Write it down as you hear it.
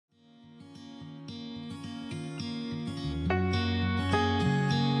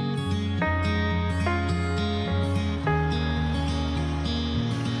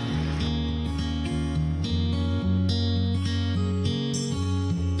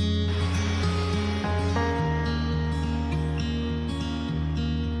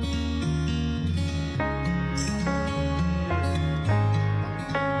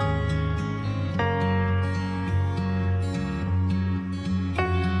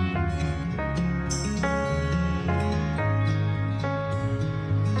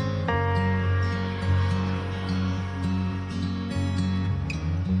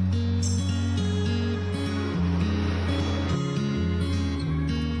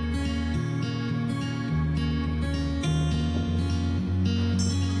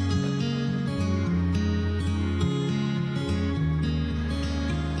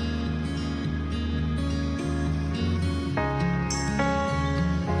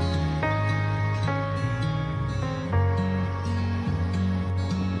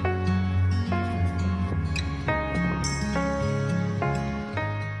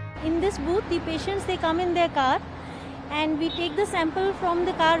the patients, they come in their car and we take the sample from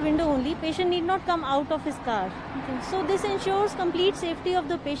the car window only. Patient need not come out of his car. Okay. So this ensures complete safety of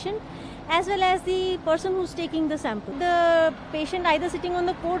the patient as well as the person who's taking the sample. The patient either sitting on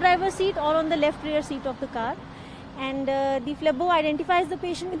the co-driver seat or on the left rear seat of the car. And the phlebo identifies the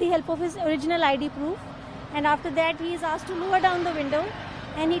patient with the help of his original ID proof. And after that, he is asked to lower down the window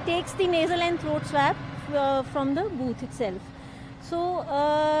and he takes the nasal and throat swab from the booth itself. So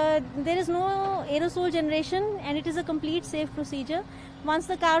there is no aerosol generation and it is a complete safe procedure. Once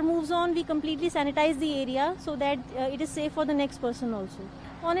the car moves on, we completely sanitize the area so that it is safe for the next person also.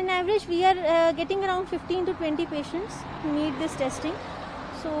 On an average, we are getting around 15 to 20 patients who need this testing.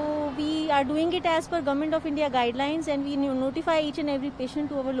 So we are doing it as per Government of India guidelines and we notify each and every patient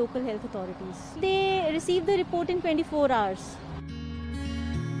to our local health authorities. They receive the report in 24 hours.